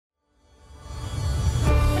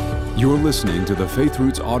You're listening to the Faith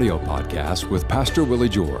Roots audio podcast with Pastor Willie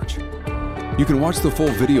George. You can watch the full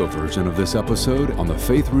video version of this episode on the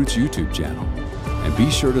Faith Roots YouTube channel. And be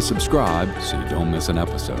sure to subscribe so you don't miss an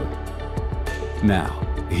episode. Now,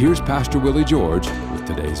 here's Pastor Willie George with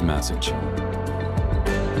today's message.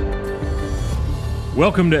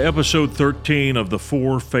 Welcome to episode 13 of the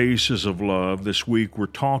Four Faces of Love. This week we're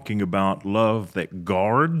talking about love that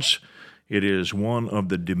guards. It is one of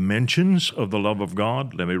the dimensions of the love of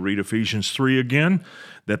God. Let me read Ephesians 3 again.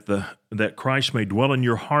 That Christ may dwell in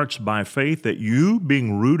your hearts by faith, that you,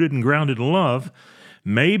 being rooted and grounded in love,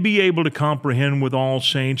 may be able to comprehend with all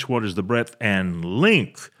saints what is the breadth and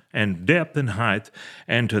length and depth and height,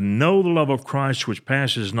 and to know the love of Christ which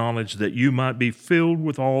passes knowledge, that you might be filled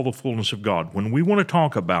with all the fullness of God. When we want to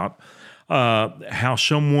talk about how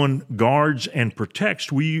someone guards and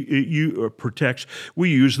protects, we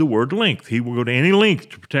use the word length. He will go to any length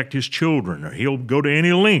to protect his children, or he'll go to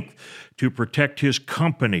any length to protect his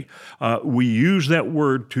company. We use that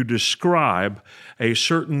word to describe a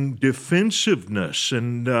certain defensiveness,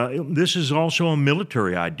 and this is also a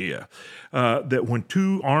military idea, that when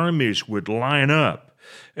two armies would line up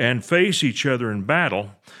and face each other in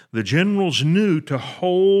battle, the generals knew to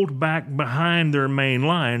hold back behind their main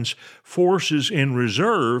lines forces in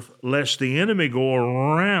reserve, lest the enemy go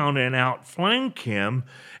around and outflank him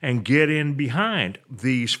and get in behind.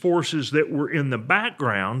 These forces that were in the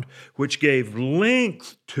background, which gave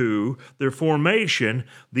length to their formation,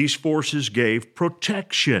 these forces gave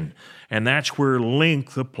protection. And that's where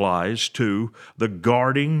length applies to the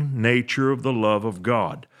guarding nature of the love of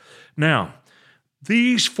God. Now,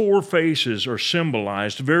 these four faces are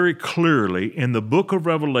symbolized very clearly in the book of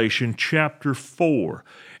Revelation, chapter 4.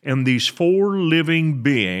 And these four living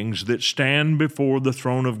beings that stand before the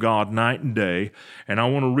throne of God night and day. And I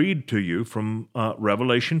want to read to you from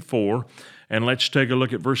Revelation 4. And let's take a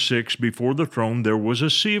look at verse 6. Before the throne there was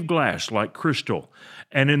a sea of glass like crystal.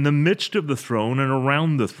 And in the midst of the throne and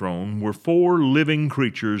around the throne were four living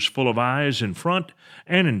creatures full of eyes in front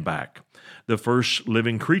and in back. The first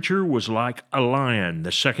living creature was like a lion,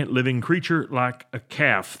 the second living creature like a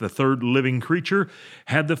calf, the third living creature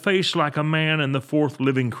had the face like a man, and the fourth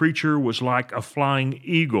living creature was like a flying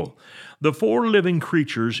eagle. The four living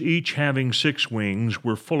creatures, each having 6 wings,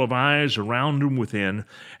 were full of eyes around and within,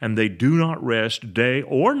 and they do not rest day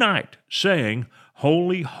or night, saying,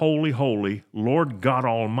 Holy, holy, holy, Lord God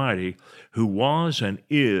Almighty, who was and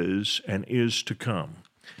is to come.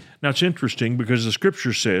 Now, it's interesting because the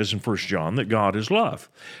Scripture says in 1 John that God is love.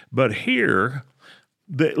 But here,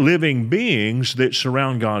 the living beings that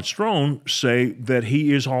surround God's throne say that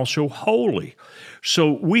He is also holy.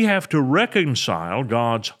 So we have to reconcile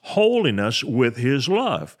God's holiness with His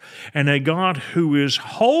love. And a God who is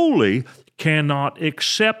holy cannot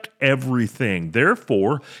accept everything.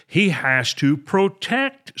 Therefore, He has to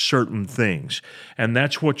protect certain things. And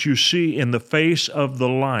that's what you see in the face of the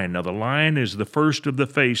lion. Now, the lion is the first of the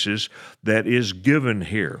faces that is given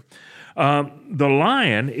here. The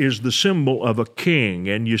lion is the symbol of a king,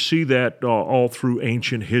 and you see that all through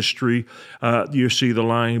ancient history. You see the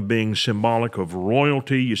lion being symbolic of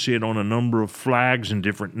royalty. You see it on a number of flags in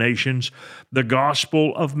different nations. The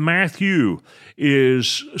Gospel of Matthew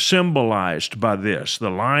is symbolized by this. The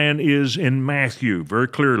lion is in Matthew very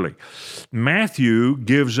clearly. Matthew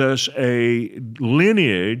gives us a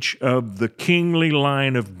lineage of the kingly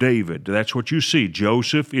line of David. That's what you see.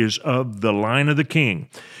 Joseph is of the line of the king.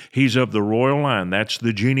 He's of the royal line. That's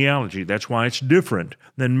the genealogy. That's why it's different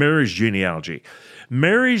than Mary's genealogy.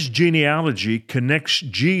 Mary's genealogy connects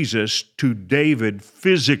Jesus to David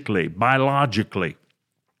physically, biologically.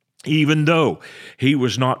 Even though he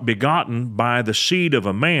was not begotten by the seed of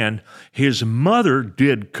a man, his mother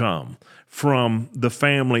did come from the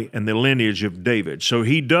family and the lineage of David. So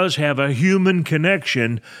he does have a human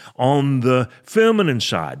connection on the feminine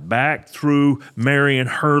side, back through Mary and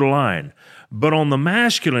her line. But on the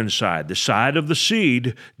masculine side, the side of the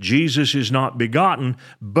seed, Jesus is not begotten,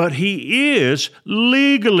 but He is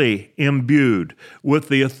legally imbued with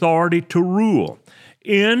the authority to rule.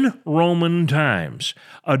 In Roman times,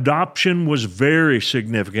 adoption was very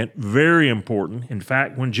significant, very important. In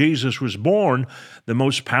fact, when Jesus was born, the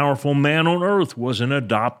most powerful man on earth was an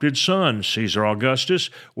adopted son. Caesar Augustus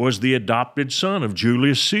was the adopted son of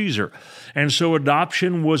Julius Caesar. And so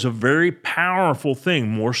adoption was a very powerful thing,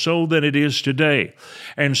 more so than it is today.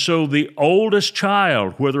 And so the oldest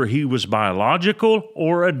child, whether he was biological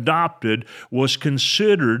or adopted, was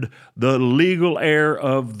considered the legal heir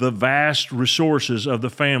of the vast resources of the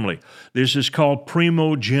family. This is called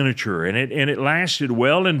primogeniture, and it lasted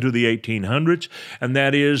well into the 1800s, and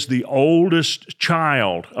that is the oldest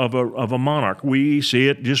child of a monarch. We see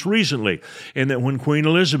it just recently, in that when Queen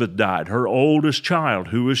Elizabeth died, her oldest child,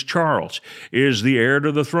 who is Charles, is the heir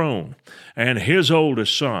to the throne, and his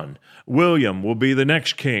oldest son, William, will be the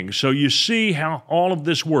next king. So you see how all of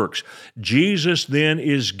this works. Jesus then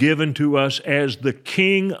is given to us as the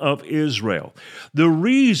King of Israel. The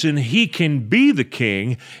reason he can be the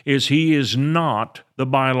king is he is not the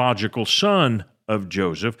biological son of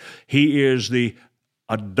Joseph. He is the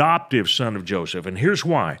adoptive son of Joseph. And here's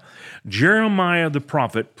why. Jeremiah the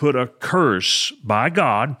prophet put a curse by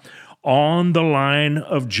God on the line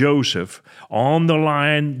of Joseph, on the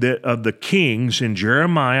line of the kings in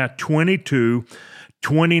Jeremiah 22,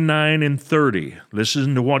 29 and 30.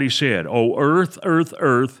 Listen to what he said. O earth, earth,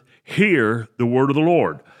 earth, hear the word of the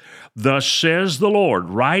Lord. Thus says the Lord,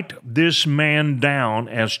 write this man down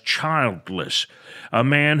as childless, a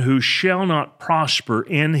man who shall not prosper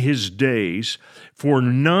in his days, for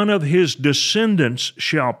none of his descendants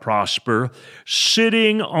shall prosper,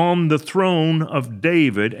 sitting on the throne of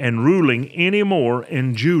David and ruling any more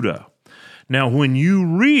in Judah. Now, when you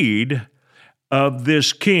read of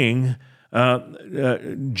this king,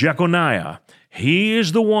 Jeconiah, he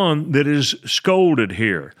is the one that is scolded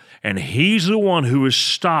here, and he's the one who is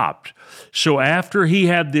stopped. So after he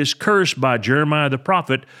had this curse by Jeremiah the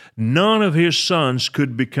prophet, none of his sons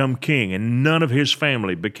could become king, and none of his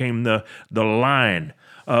family became the line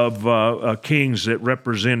of kings that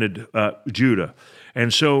represented Judah.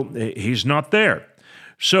 And so he's not there.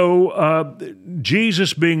 So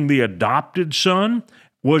Jesus, being the adopted son,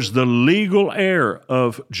 was the legal heir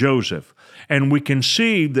of Joseph. And we can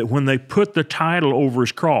see that when they put the title over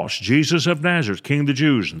his cross, Jesus of Nazareth, King of the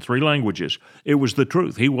Jews, in 3 languages, it was the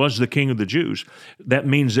truth. He was the King of the Jews. That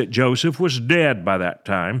means that Joseph was dead by that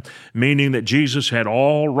time, meaning that Jesus had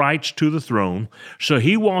all rights to the throne. So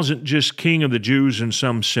he wasn't just King of the Jews in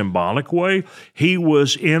some symbolic way. He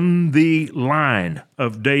was in the line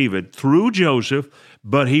of David through Joseph,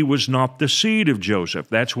 but he was not the seed of Joseph.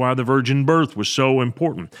 That's why the virgin birth was so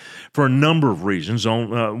important for a number of reasons,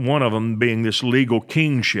 one of them being this legal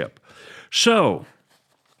kingship. So,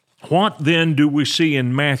 what then do we see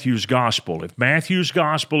in Matthew's gospel? If Matthew's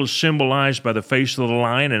gospel is symbolized by the face of the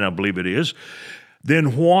lion, and I believe it is,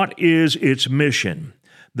 then what is its mission?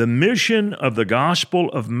 The mission of the gospel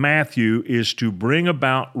of Matthew is to bring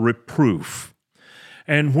about reproof.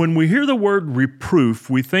 And when we hear the word reproof,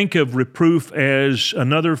 we think of reproof as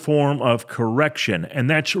another form of correction, and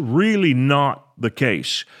that's really not the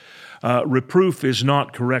case. Reproof is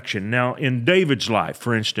not correction. Now, in David's life,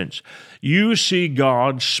 for instance, you see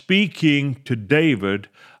God speaking to David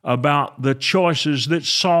about the choices that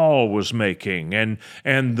Saul was making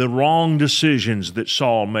and the wrong decisions that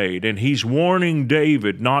Saul made, and he's warning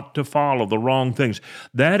David not to follow the wrong things.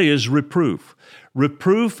 That is reproof.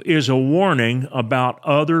 Reproof is a warning about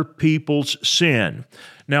other people's sin.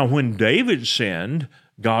 Now, when David sinned,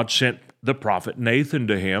 God sent the prophet Nathan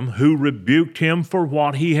to him, who rebuked him for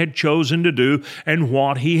what he had chosen to do and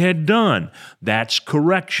what he had done. That's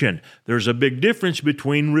correction. There's a big difference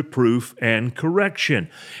between reproof and correction.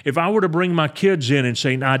 If I were to bring my kids in and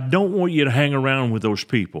say, "Now, I don't want you to hang around with those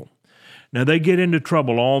people. Now, they get into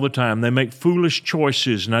trouble all the time. They make foolish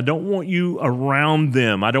choices, and I don't want you around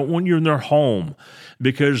them. I don't want you in their home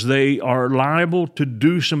because they are liable to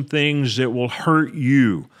do some things that will hurt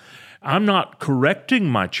you." I'm not correcting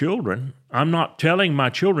my children. I'm not telling my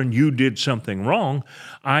children you did something wrong.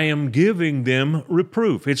 I am giving them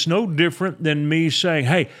reproof. It's no different than me saying,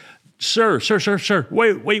 "Hey, Sir,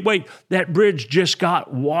 wait, that bridge just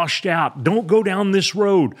got washed out. Don't go down this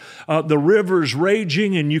road. The river's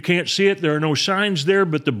raging and you can't see it. There are no signs there,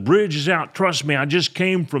 but the bridge is out. Trust me, I just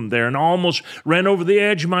came from there and almost ran over the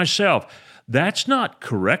edge myself." That's not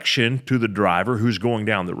correction to the driver who's going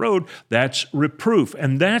down the road. That's reproof,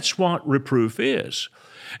 and that's what reproof is.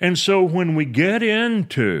 And so when we get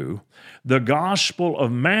into the Gospel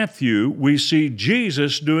of Matthew, we see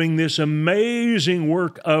Jesus doing this amazing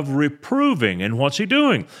work of reproving. And what's he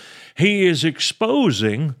doing? He is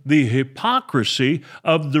exposing the hypocrisy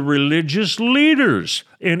of the religious leaders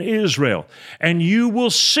in Israel. And you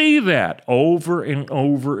will see that over and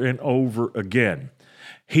over and over again.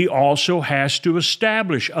 He also has to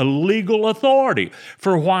establish a legal authority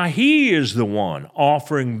for why he is the one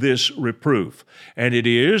offering this reproof. And it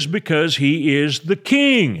is because he is the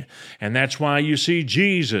king. And that's why you see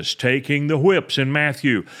Jesus taking the whips in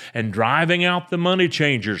Matthew and driving out the money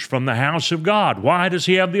changers from the house of God. Why does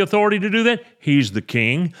he have the authority to do that? He's the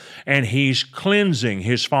king, and he's cleansing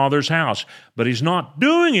his Father's house. But he's not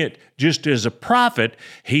doing it just as a prophet.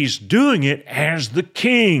 He's doing it as the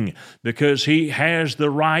king because he has the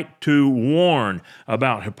right to warn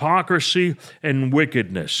about hypocrisy and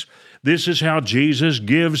wickedness. This is how Jesus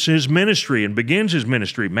gives his ministry and begins his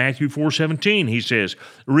ministry. Matthew 4:17, he says,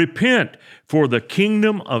 "Repent, for the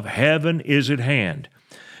kingdom of heaven is at hand."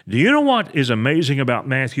 Do you know what is amazing about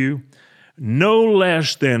Matthew? No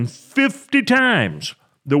less than 50 times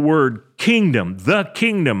the word kingdom, the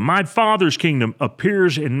kingdom, my Father's kingdom,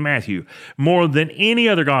 appears in Matthew more than any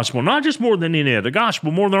other gospel. Not just more than any other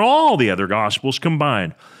gospel, more than all the other gospels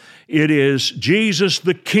combined. It is Jesus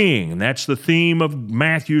the King. That's the theme of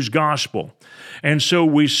Matthew's gospel. And so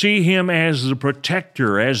we see him as the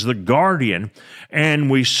protector, as the guardian, and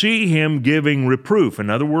we see him giving reproof. In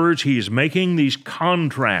other words, he's making these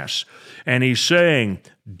contrasts, and he's saying,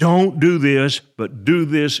 don't do this, but do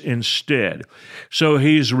this instead. So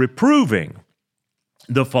he's reproving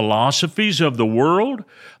the philosophies of the world,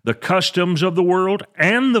 the customs of the world,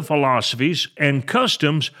 and the philosophies and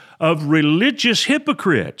customs of religious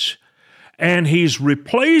hypocrites. And he's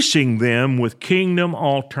replacing them with kingdom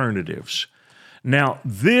alternatives. Now,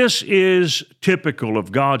 this is typical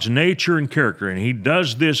of God's nature and character, and he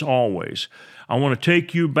does this always. I want to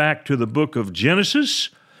take you back to the book of Genesis,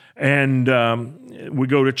 and we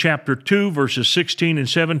go to chapter 2, verses 16 and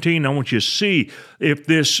 17. I want you to see if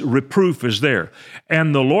this reproof is there.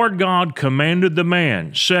 "And the Lord God commanded the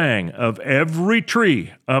man, saying, Of every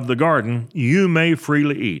tree of the garden you may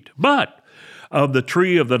freely eat, but of the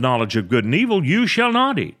tree of the knowledge of good and evil you shall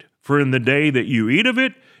not eat, for in the day that you eat of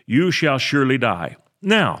it, you shall surely die."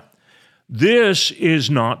 Now, this is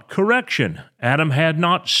not correction. Adam had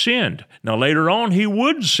not sinned. Now, later on, he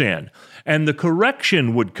would sin, and the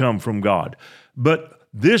correction would come from God. But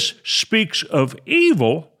this speaks of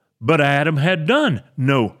evil, but Adam had done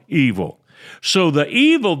no evil. So the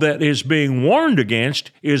evil that is being warned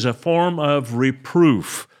against is a form of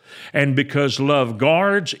reproof. And because love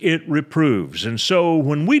guards, it reproves. And so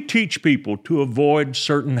when we teach people to avoid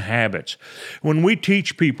certain habits, when we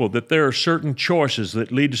teach people that there are certain choices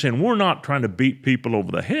that lead to sin, we're not trying to beat people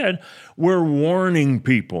over the head. We're warning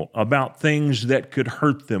people about things that could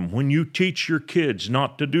hurt them. When you teach your kids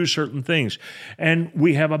not to do certain things, and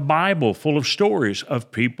we have a Bible full of stories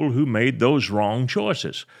of people who made those wrong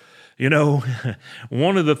choices. You know,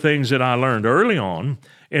 one of the things that I learned early on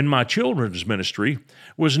in my children's ministry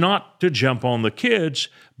was not to jump on the kids,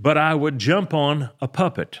 but I would jump on a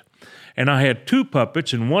puppet. And I had two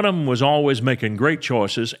puppets, and one of them was always making great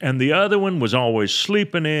choices, and the other one was always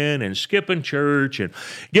sleeping in and skipping church and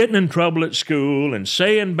getting in trouble at school and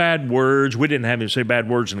saying bad words. We didn't have him say bad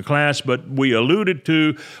words in the class, but we alluded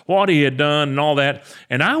to what he had done and all that.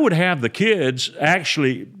 And I would have the kids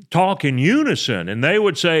actually talk in unison, and they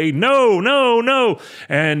would say, "No, no, no."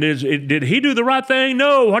 And did he do the right thing?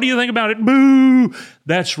 No. What do you think about it? Boo.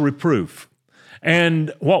 That's reproof.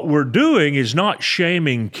 And what we're doing is not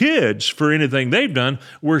shaming kids for anything they've done.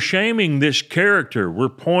 We're shaming this character. We're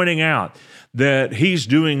pointing out that he's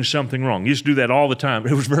doing something wrong. He used to do that all the time.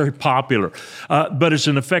 It was very popular. But it's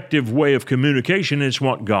an effective way of communication. It's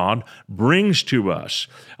what God brings to us.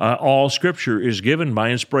 All Scripture is given by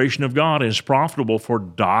inspiration of God and is profitable for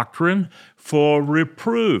doctrine, for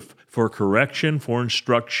reproof, for correction, for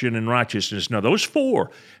instruction in righteousness. Now, those four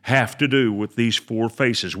have to do with these four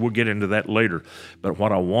faces. We'll get into that later. But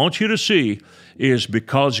what I want you to see is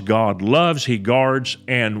because God loves, he guards,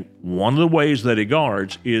 and one of the ways that he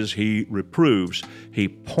guards is he reproves. He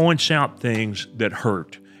points out things that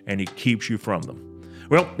hurt, and he keeps you from them.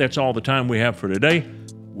 Well, that's all the time we have for today.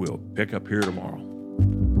 We'll pick up here tomorrow.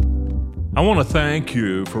 I want to thank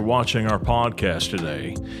you for watching our podcast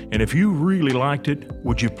today. And if you really liked it,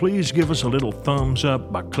 would you please give us a little thumbs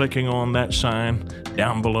up by clicking on that sign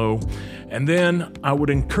down below? And then I would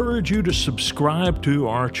encourage you to subscribe to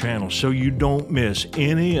our channel so you don't miss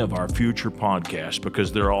any of our future podcasts,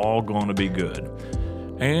 because they're all going to be good.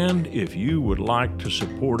 And if you would like to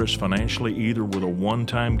support us financially, either with a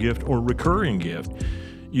one-time gift or recurring gift,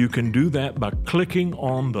 you can do that by clicking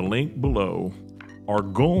on the link below or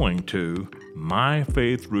going to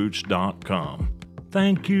myfaithroots.com.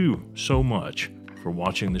 Thank you so much for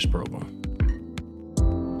watching this program.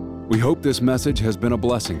 We hope this message has been a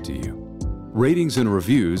blessing to you. Ratings and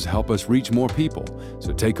reviews help us reach more people,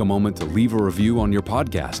 so take a moment to leave a review on your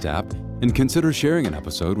podcast app and consider sharing an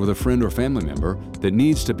episode with a friend or family member that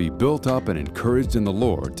needs to be built up and encouraged in the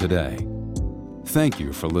Lord today. Thank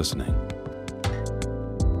you for listening.